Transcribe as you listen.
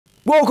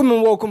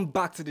Welcome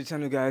back to the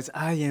channel, guys.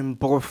 I am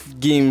Buff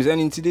Games,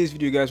 and in today's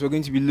video, guys, we're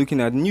going to be looking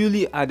at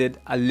newly added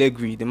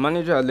Allegri, the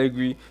manager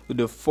Allegri, with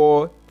the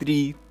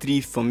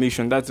 4-3-3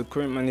 formation. That's the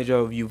current manager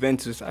of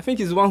Juventus. I think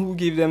he's the one who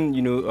gave them,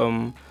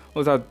 what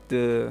was that,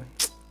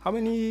 how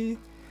many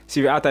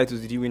Serie A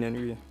titles did he win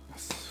anyway?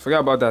 Forget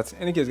about that.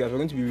 In any case, guys, we're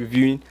going to be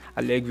reviewing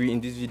Allegri in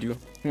this video.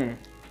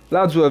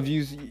 Lads who have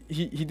used,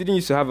 he didn't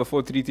used to have a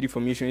 4-3-3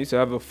 formation. He used to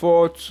have a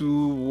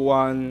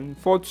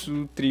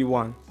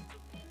 4-2-3-1.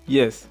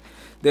 Yes.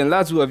 Then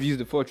lads who have used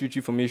the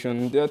 4-3-3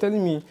 formation, they are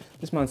telling me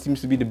this man seems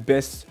to be the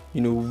best,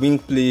 wing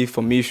play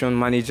formation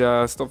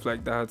manager, stuff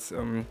like that.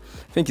 I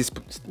think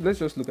let's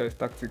just look at his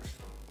tactics.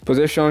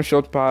 Possession,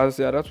 short pass,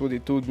 yeah, that's what they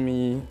told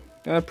me.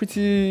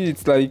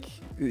 It's like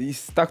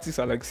his tactics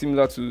are like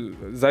similar to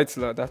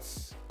Zeitzler,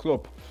 that's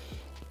Klopp.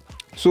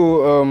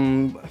 So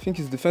I think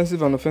his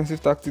defensive and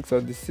offensive tactics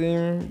are the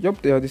same.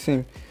 Yup, they are the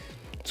same.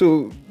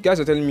 So guys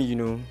are telling me,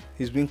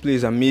 his wing play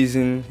is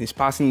amazing, his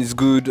passing is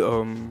good.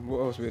 What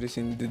else were they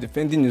saying? The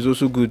defending is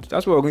also good.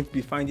 That's what we're going to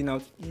be finding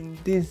out in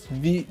this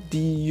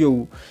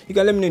video. You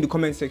can let me know in the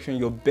comment section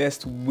your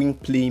best wing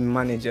play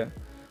manager.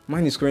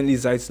 Mine is currently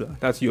Zeitzler,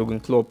 that's Jurgen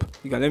Klopp.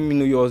 You can let me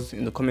know yours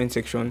in the comment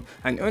section,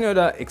 and any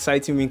other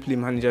exciting wing play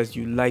managers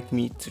you like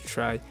me to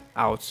try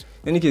out.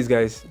 In any case,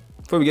 guys,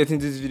 before we get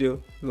into this video,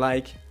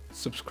 like,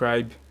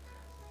 subscribe,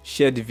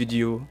 share the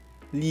video,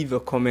 leave a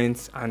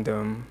comment, and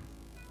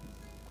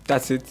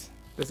that's it.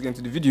 Let's get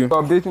into the video.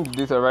 So updating the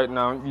data right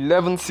now.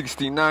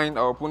 1169,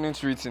 our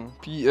opponent's rating.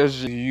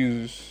 PSG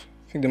use.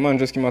 I think the man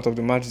just came out of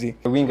the match day.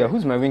 The winger.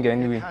 Who's my winger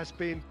anyway? It has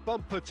been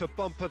bumper to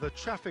bumper. The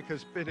traffic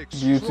has been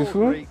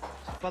beautiful.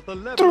 But the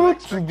level Through of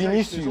to expectation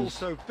Vinicius. is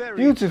also very,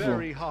 Beautiful.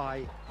 very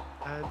high.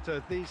 And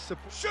these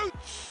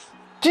shoots.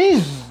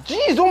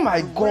 Jeez, oh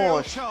my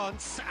gosh.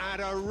 Chance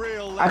and a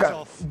real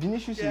let-off.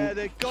 Vinicius, Yeah,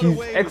 he's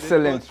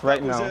excellent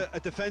right now.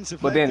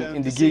 But then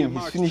in the game,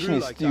 his finishing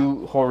is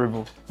still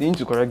horrible. They need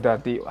to correct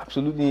that. They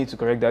absolutely need to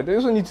correct that. They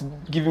also need to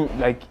give him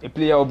like a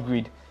player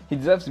upgrade. He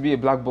deserves to be a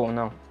black ball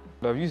now.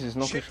 But I've used his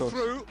knuckle shots.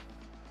 Through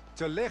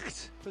to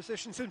Licht,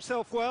 positions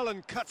himself well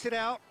and cuts it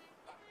out.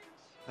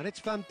 And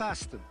it's Van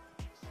Basten.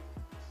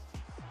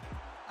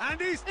 And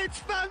it's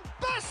Van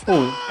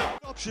Basten! Oh.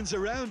 Options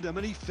around him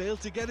and he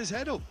failed to get his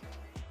head up.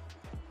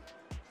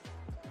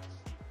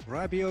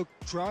 Rabiot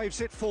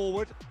drives it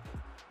forward.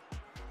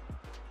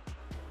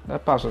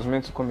 That pass was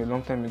meant to come a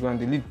long time ago, and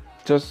the lead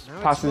just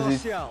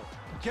passes it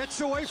Gets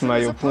away to from my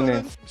his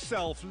opponent.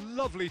 Himself,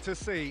 lovely to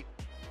see.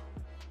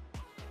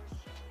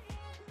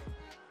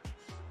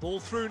 Ball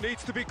through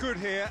needs to be good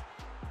here.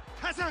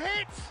 Has a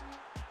hit.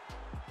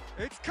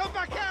 It's come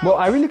back out. Well,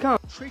 I really can't.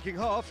 Intriguing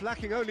half,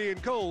 lacking only in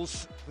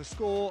goals. The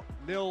score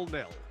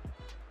 0-0.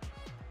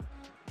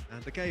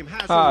 And the game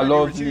has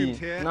already resumed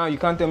here. Now you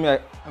can't tell me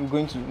I'm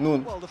going to. No.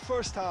 Well, the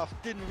first half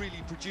didn't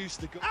really produce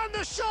the goal. And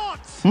the shot!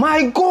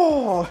 My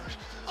God!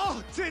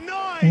 Oh,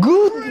 denied!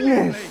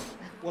 Goodness!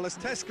 Well, as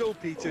Tesco,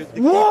 Peter,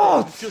 the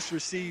What? keeper just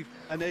received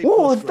an A+. What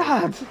was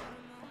that?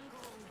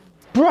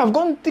 Bro, I've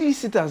gone 3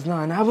 sitters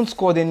now and I haven't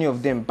scored any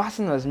of them.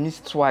 Bassen has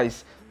missed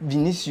twice.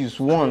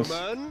 Vinicius once.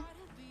 Roman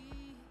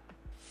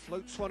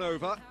floats one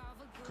over.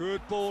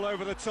 Good ball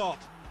over the top.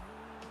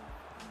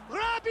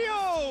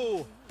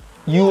 Rabiot!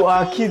 You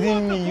are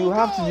kidding me. You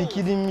have to be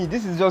kidding me.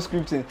 This is just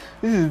scripting.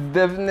 This is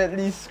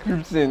definitely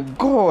scripting.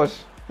 Gosh.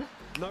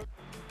 No.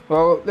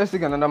 Well, let's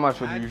take another match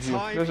for the And review.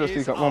 time Let's just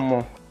is take up. one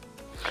more.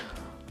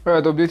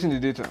 Alright, updating the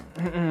data.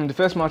 The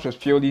first match was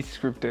purely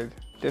scripted.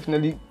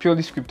 Definitely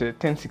purely scripted.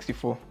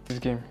 1064. This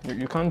game.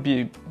 You can't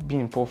be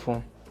in poor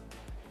form.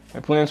 My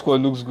opponent's squad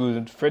looks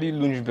good. Freddy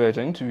Ljungberg.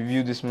 I need to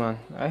review this man.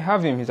 I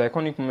have him, his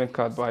iconic moment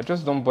card, but I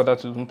just don't bother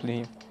to play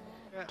him.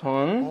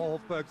 Turn.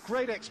 Of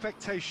great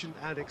expectation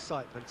and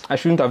excitement. I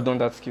shouldn't have done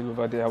that skill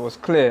over there. I was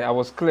clear. I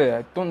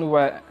don't know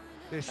why.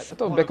 I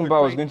thought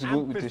Beckenbauer was going to go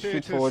with a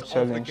straightforward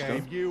challenge.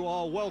 You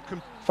are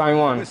welcome. Fine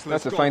one.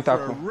 That's a fine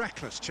tackle.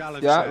 Reckless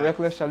challenge. Yeah, there.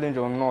 reckless challenge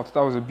or not.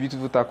 That was a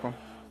beautiful tackle.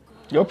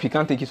 Yup, he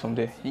can't take it from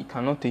there. He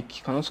cannot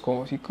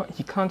score. He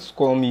can't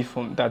score me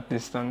from that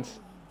distance.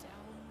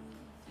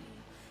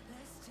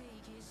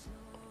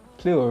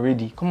 Play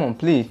already. Come on,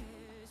 play.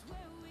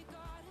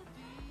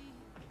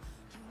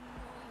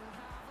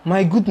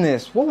 My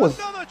goodness, what was...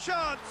 Another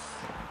chance!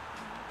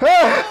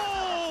 Ah!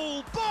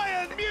 Oh,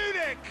 Bayern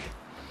Munich!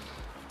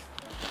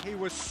 He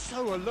was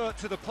so alert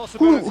to the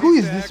possibilities. Who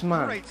is there. this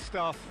man? Great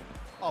stuff.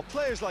 Our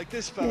players like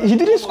this fella He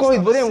didn't almost score it,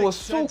 have but a then was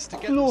sixth so sense to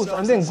get close,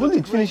 and themselves then in such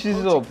Gullit great finishes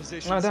it coaching up.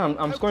 positions. Now damn,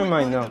 I'm How scoring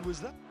mine now. quick-minded was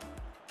that?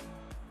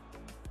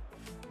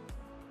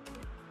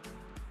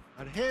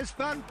 And here's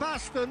Van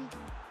Basten.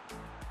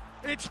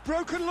 It's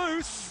broken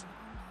loose.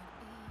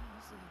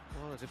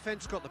 Well, the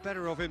defence got the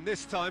better of him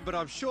this time, but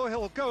I'm sure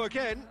he'll go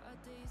again.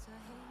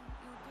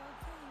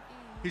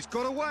 He's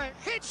got away.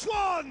 Hits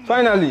one!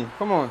 Finally,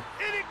 come on.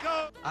 In it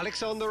goes.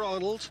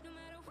 Alexander-Arnold.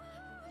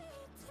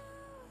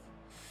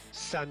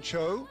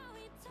 Sancho.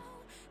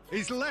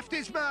 He's left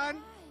his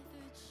man.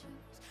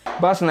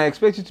 Bassen, I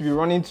expect you to be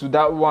running to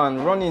that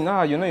one. Running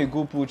now, you're not a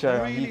goal poacher.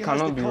 Really He has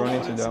cannot the be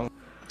running to confidence. that one.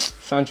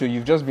 Sancho,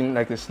 you've just been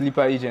like a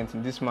sleeper agent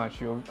in this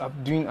match. You're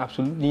doing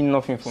absolutely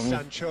nothing for me.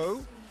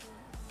 Sancho.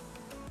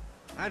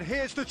 And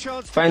here's the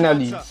chance.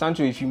 Finally,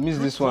 Sancho, if you miss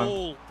this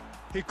one.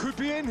 He could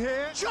be in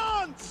here.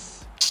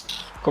 Chance!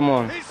 Come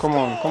on.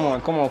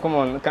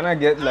 Can I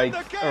get like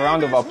a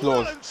round of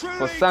applause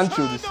for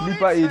Sancho, the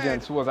sleeper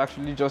agent who was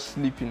actually just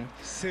sleeping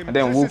and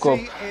then woke up.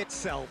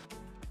 Itself.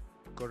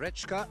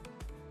 Goretzka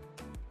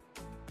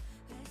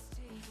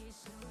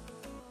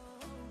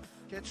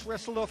gets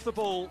wrestled off the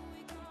ball.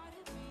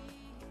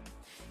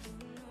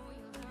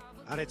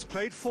 And it's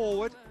played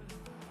forward.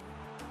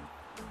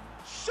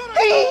 Shot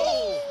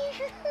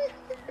it!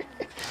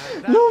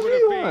 And that would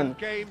have been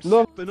games.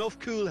 Enough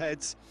cool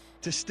heads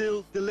to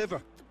still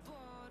deliver.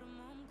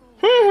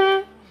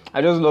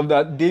 I just love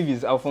that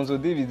Davies, Alphonso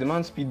Davies, the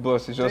man's speed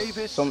bus is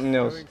just something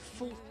else.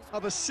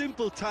 Have a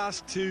simple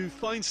task to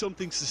find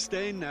something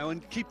sustained now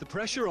and keep the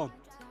pressure on.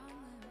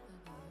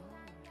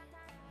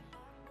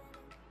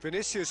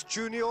 Vinicius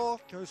Junior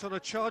goes on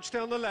a charge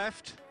down the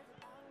left.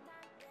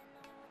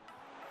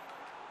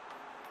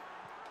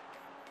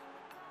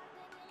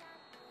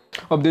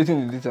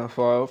 Updating the data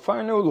for our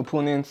final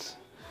opponents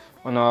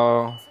on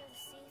our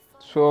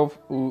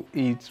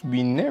 1208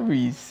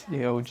 Wineries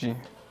ALG.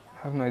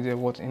 I have no idea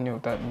what any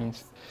of that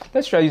means.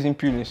 Let's try using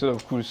Pirlo instead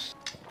of Cruz.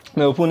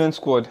 My opponent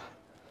squad.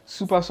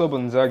 Super sub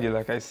on Zaghi,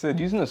 like I said,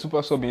 using a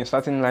super sub in your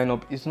starting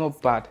lineup is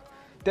not bad.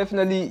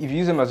 Definitely, if you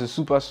use them as a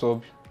super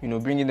sub, you know,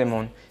 bringing them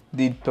on,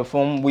 they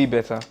perform way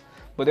better.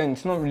 But then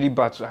it's not really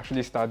bad to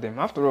actually start them.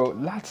 After all,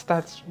 last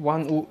starts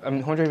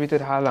 100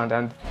 rated Haaland,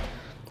 and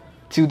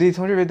till date,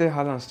 100 rated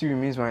Haaland still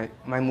remains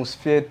my most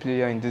feared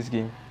player in this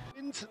game.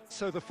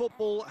 So the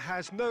football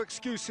has no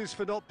excuses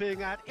for not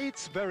being at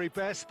its very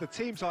best. The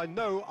teams I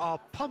know are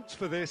pumped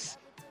for this.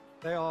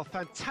 They are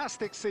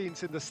fantastic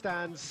scenes in the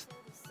stands.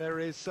 There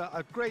is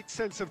a great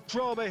sense of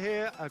drama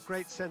here, a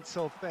great sense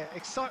of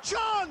excitement.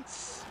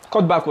 Chance!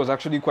 Cutback was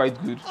actually quite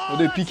good,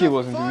 although PK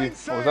was in the way.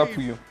 I was up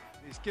for you.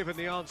 He's given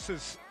the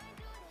answers.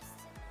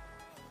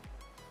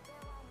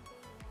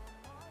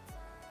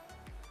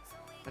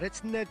 And it's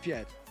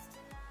Nedved.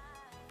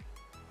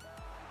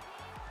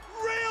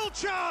 Real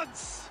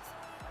chance!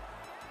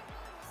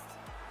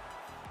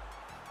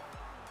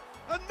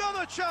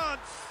 Another chance!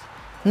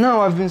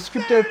 Now I've been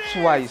scripted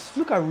twice.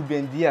 Look at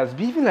Ruben Diaz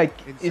behaving like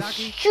a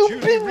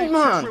stupid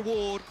man.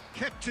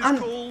 And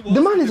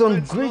the man is on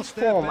great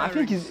form. I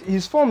think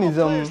his form is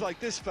I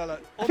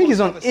think he's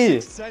on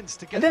A.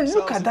 And then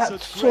look at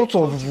that sort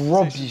of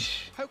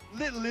rubbish.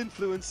 Little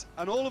influence,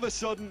 and all of a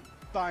sudden,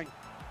 bang.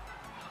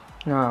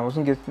 Nah, I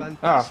wasn't getting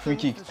free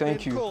kick.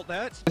 Thank you.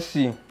 Let's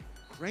see.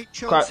 Great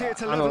chance here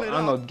to level it up.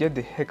 Arnold, get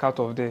the heck out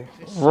of there.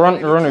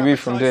 Run away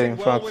from there, in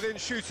fact.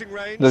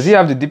 Does he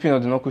have the dipping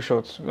of the knuckle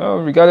shots? Well,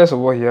 regardless of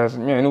what he has,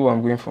 I know what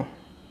I'm going for.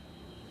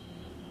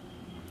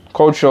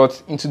 Cold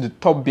shots into the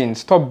top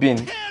bins. Top bin.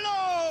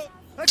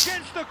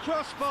 Against the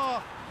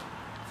crossbar.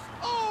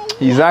 Oh,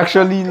 he's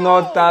actually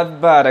not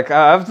that bad.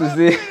 I have to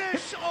say,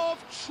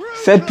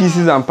 set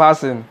pieces and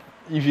passing.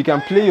 If you can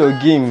play your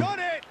game,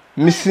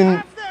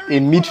 missing a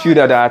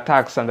midfielder that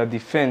attacks and that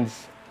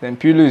defends, then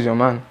Pirlo is your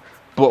man.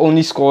 But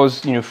only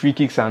scores, you know, free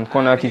kicks and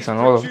corner kicks and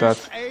all of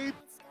that.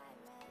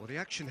 Well, the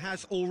action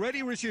has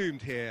already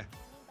resumed here.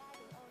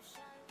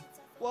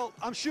 Well,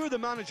 I'm sure the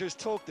managers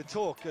talk the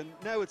talk, and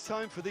now it's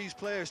time for these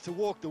players to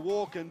walk the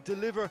walk and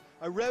deliver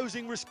a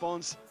rousing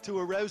response to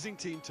a rousing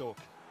team talk.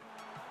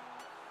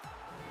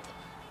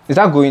 Is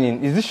that going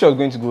in? Is this shot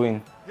going to go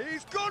in?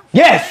 He's gone.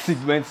 Yes, it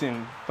went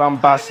in. Van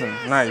Basten,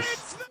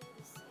 nice.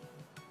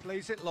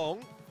 Plays it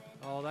long.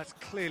 Oh, that's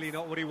clearly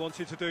not what he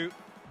wanted to do.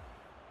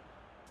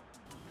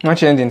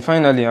 Match ending,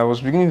 finally. I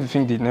was beginning to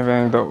think they'd never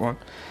end that one.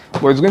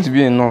 But it's going to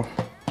be enough.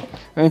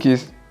 In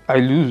case I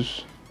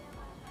lose.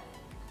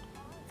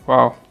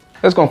 Wow.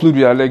 Let's conclude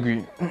with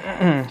Allegri.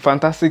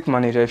 Fantastic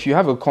manager. If you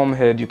have a calm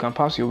head, you can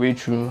pass your way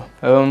through.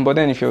 But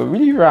then if you're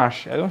really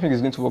rash, I don't think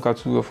it's going to work out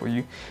too well for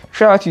you.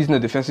 Try out using a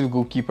defensive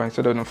goalkeeper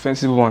instead of an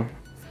offensive one.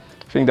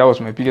 I think that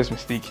was my biggest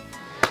mistake.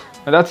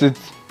 And that's it.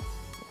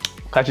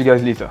 Catch you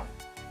guys later.